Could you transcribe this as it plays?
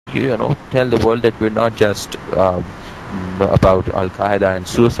tell the world that we're not just about Al Qaeda and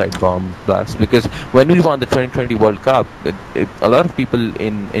suicide bomb blasts. Because when we won the 2020 World Cup, a lot of people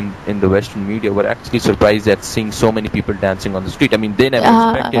in the Western media were actually surprised at seeing so many people dancing on the street. I mean, they never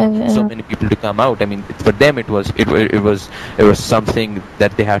expected so many people to come out. I mean, for them it was something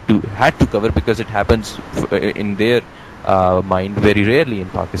that they had to cover, because it happens in their mind very rarely in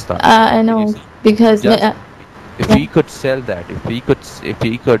Pakistan. I know, because if we could sell that, if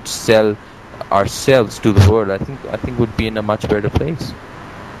we could sell ourselves to the world, I think would be in a much better place.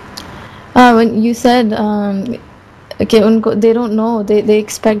 When you said okay, they don't know, they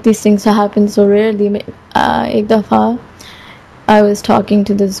expect these things to happen so rarely. Ek dafa I was talking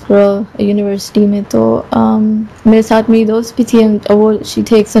to this girl at university में, तो मेरे साथ मेरी दोस्त भी थी, वो she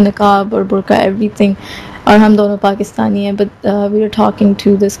takes a niqab or burqa everything, और हम दोनों पाकिस्तानी हैं, but we were talking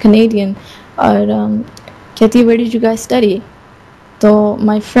to this Canadian, और कहती, where did you guys study? So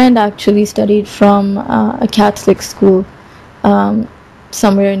my friend actually studied from a Catholic school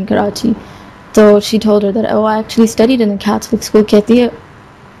somewhere in Karachi. So she told her that, oh, I actually studied in a Catholic school.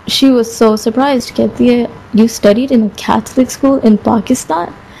 She was so surprised. You studied in a Catholic school in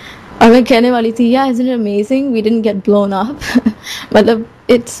Pakistan? और मैं कहने वाली थी, yeah, isn't it amazing? We didn't get blown up. मतलब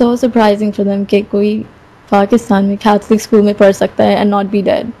it's so surprising for them कि कोई पाकिस्तान में Catholic school में पढ़ सकता है and not be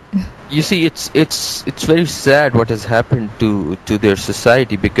dead. You see, it's very sad what has happened to their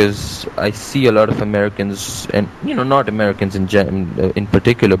society, because I see a lot of Americans, and not Americans in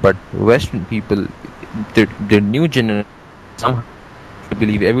particular, but Western people, their new generation somehow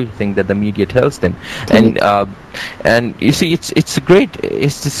believe everything that the media tells them, and you see, it's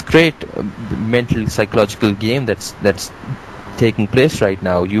this great mental psychological game that's taking place right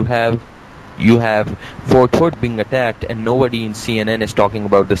now. You have Fort Hood being attacked, and nobody in CNN is talking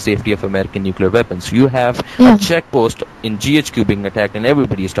about the safety of American nuclear weapons. You have a checkpost in GHQ being attacked, and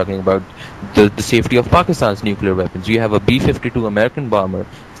everybody is talking about the safety of Pakistan's nuclear weapons. You have a B-52 American bomber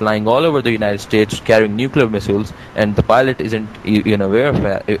flying all over the United States carrying nuclear missiles, and the pilot isn't even aware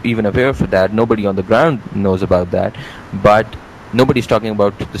of that. Nobody on the ground knows about that, but nobody's talking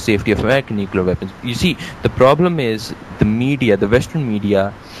about the safety of American nuclear weapons. You see, the problem is the media, the Western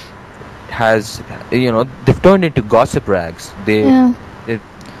media, has they've turned into gossip rags. They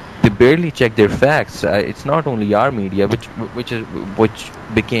barely check their facts. It's not only our media which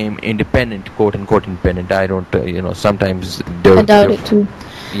became independent, quote unquote independent. I don't sometimes I doubt it too.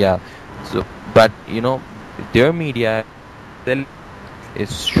 Yeah, so but their media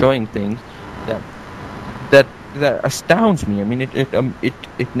is showing things that astounds me. I mean,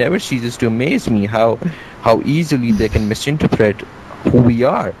 it never ceases to amaze me how easily they can misinterpret who we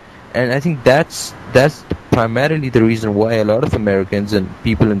are. And I think that's primarily the reason why a lot of Americans and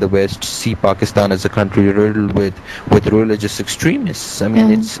people in the West see Pakistan as a country riddled with religious extremists. I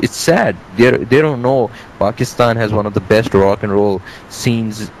mean, it's sad. They don't know Pakistan has one of the best rock and roll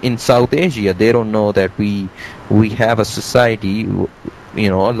scenes in South Asia. They don't know that we have a society, a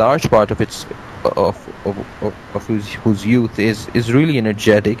large part of its whose youth is really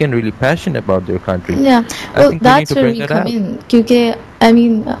energetic and really passionate about their country. Yeah, well, that's where we come in. Because I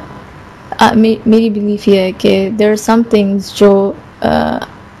mean, मेरी belief ये है कि there are some things जो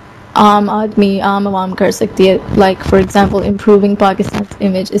आम आवाम कर सकती है, like for example improving Pakistan's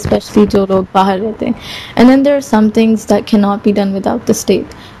image, especially जो लोग बाहर रहते हैं, and then there are some things that cannot be done without the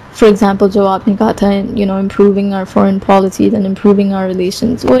state. For example, जो आपने कहा था, improving our foreign policies and improving our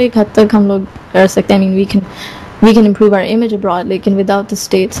relations, वो एक हद तक हम लोग कर सकते हैं. I mean, we can improve our image abroad, like, and without the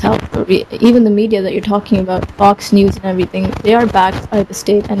state's help. Even the media that you're talking about, Fox News and everything, they are backed by the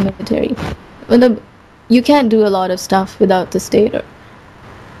state and military. You can't do a lot of stuff without the state.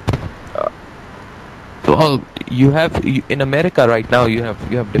 Well, in America right now, you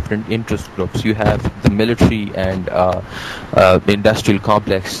have different interest groups. You have the military and the industrial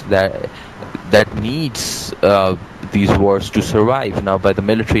complex that needs these wars to survive. Now, by the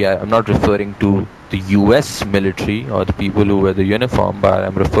military, I'm not referring to the U.S. military or the people who wear the uniform, but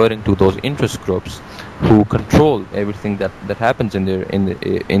I'm referring to those interest groups who control everything that happens in their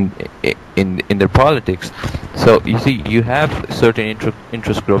politics. So you see, you have certain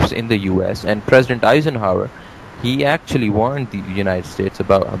interest groups in the U.S. and President Eisenhower, he actually warned the United States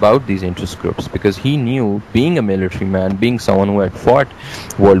about these interest groups, because he knew, being a military man, being someone who had fought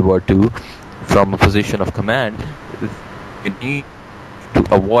World War II from a position of command, you need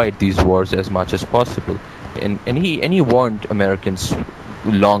to avoid these wars as much as possible. And he warned Americans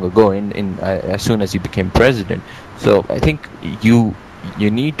long ago, as soon as he became president. So I think you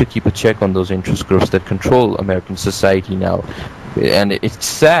need to keep a check on those interest groups that control American society now. And it's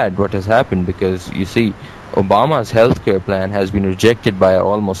sad what has happened, because you see, Obama's healthcare plan has been rejected by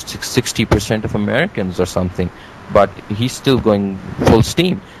almost 60% of Americans or something, but he's still going full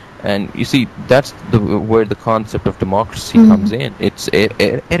steam. And you see, that's where the concept of democracy comes in.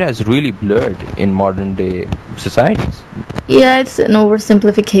 It has really blurred in modern day societies. Yeah, it's an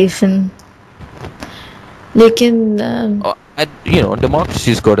oversimplification. लेकिन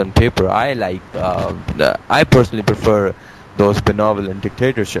Democracy is good on paper. I personally prefer those benevolent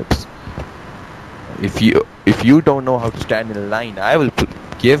dictatorships. If you don't know how to stand in a line, I will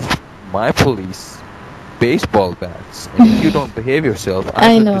give my police baseball bats. And if you don't behave yourself,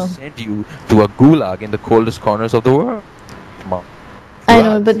 I will send you to a gulag in the coldest corners of the world. I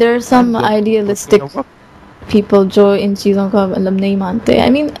know, but there are some idealistic people जो इन चीज़ों का मतलब नहीं मानते. I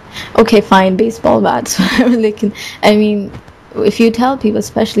mean, okay, fine, baseball bats, whatever. लेकिन I mean, if you tell people,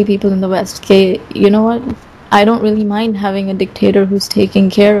 especially people in the West, okay, you know what? I don't really mind having a dictator who's taking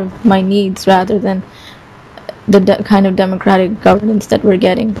care of my needs rather than the kind of democratic governance that we're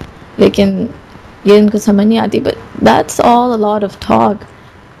getting. लेकिन ये इनको समझ नहीं आती. But that's all a lot of talk.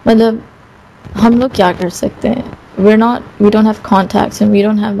 मतलब हम लोग क्या कर सकते हैं? We don't have contacts and we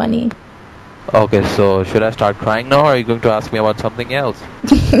don't have money. Okay, so should I start crying now, or are you going to ask me about something else?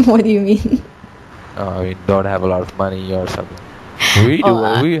 What do you mean? We don't have a lot of money or something. We do.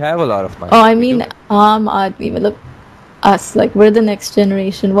 We have a lot of money. Oh, I mean, aadmi, matlab, us, like we're the next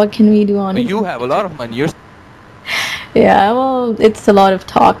generation. What can we do on it? You have a lot of money. Yeah, well, it's a lot of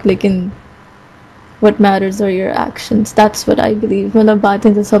talk. Like, what matters are your actions. That's what I believe. मतलब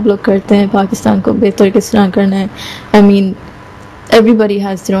बातें तो सब लोग करते हैं पाकिस्तान को बेहतर किस तरह करना है. I mean, everybody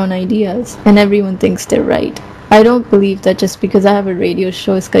has their own ideas and everyone thinks they're right. I don't believe that just because I have a radio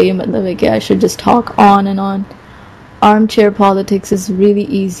show इसका ये मतलब है कि I should just talk on and on. Armchair politics is really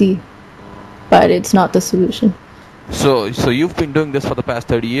easy, but it's not the solution. So you've been doing this for the past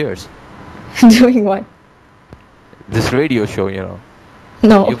 30 years? Doing what? This radio show, you know.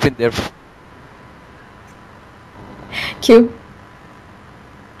 No. You've been there. Q?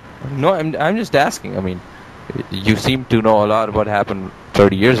 No, I'm just asking. I mean, you seem to know a lot about what happened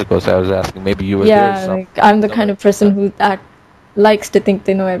 30 years ago, so I was asking. Maybe you were there. Yeah, like, I'm the kind of person who likes to think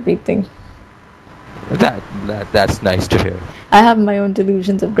they know everything. That's nice to hear. I have my own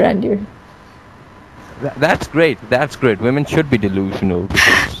delusions of grandeur. That's great. That's great. Women should be delusional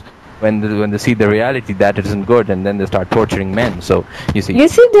because when they see the reality, that isn't good, and then they start torturing men. So you see. You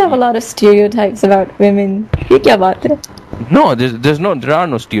seem to have a lot of stereotypes about women. ये क्या बात है? No, there are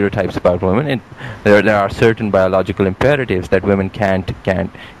no stereotypes about women. There are certain biological imperatives that women can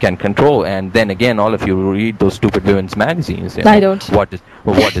control, and then again, all of you read those stupid women's magazines. I don't. What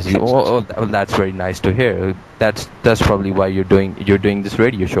is you? Well, that's very nice to hear. That's probably why you're doing this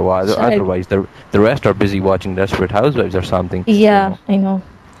radio show. Otherwise, the rest are busy watching Desperate Housewives or something. Yeah, I know.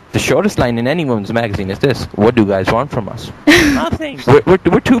 The shortest line in any woman's magazine is this: "What do you guys want from us?" Nothing.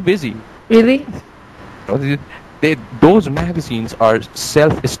 We're too busy. Really? Those magazines are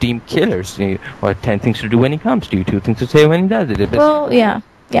self-esteem killers. Or 10 things to do when he comes to you, 2 things to say when he does it. Well, yeah.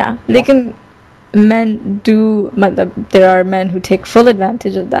 Lekin men do. There are men who take full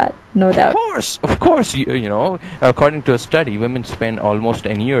advantage of that, no doubt. Of course. You know, according to a study, women spend almost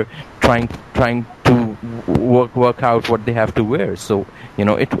a year trying to work out what they have to wear. So you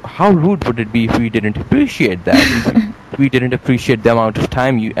know, how rude would it be if we didn't appreciate that? If we didn't appreciate the amount of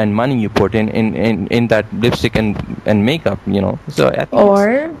time and money you put in that lipstick and makeup, you know. So I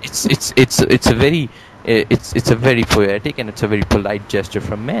think it's a very poetic and it's a very polite gesture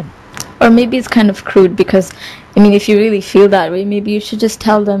from men. Or maybe it's kind of crude because, I mean, if you really feel that way, maybe you should just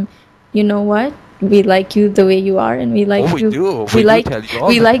tell them, you know what? We like you the way you are, and we like you. We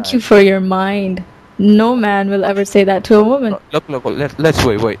like you for your mind. No man will ever say that to a woman. Look, let's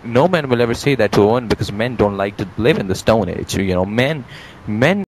wait. No man will ever say that to a woman because men don't like to live in the Stone Age. You know, men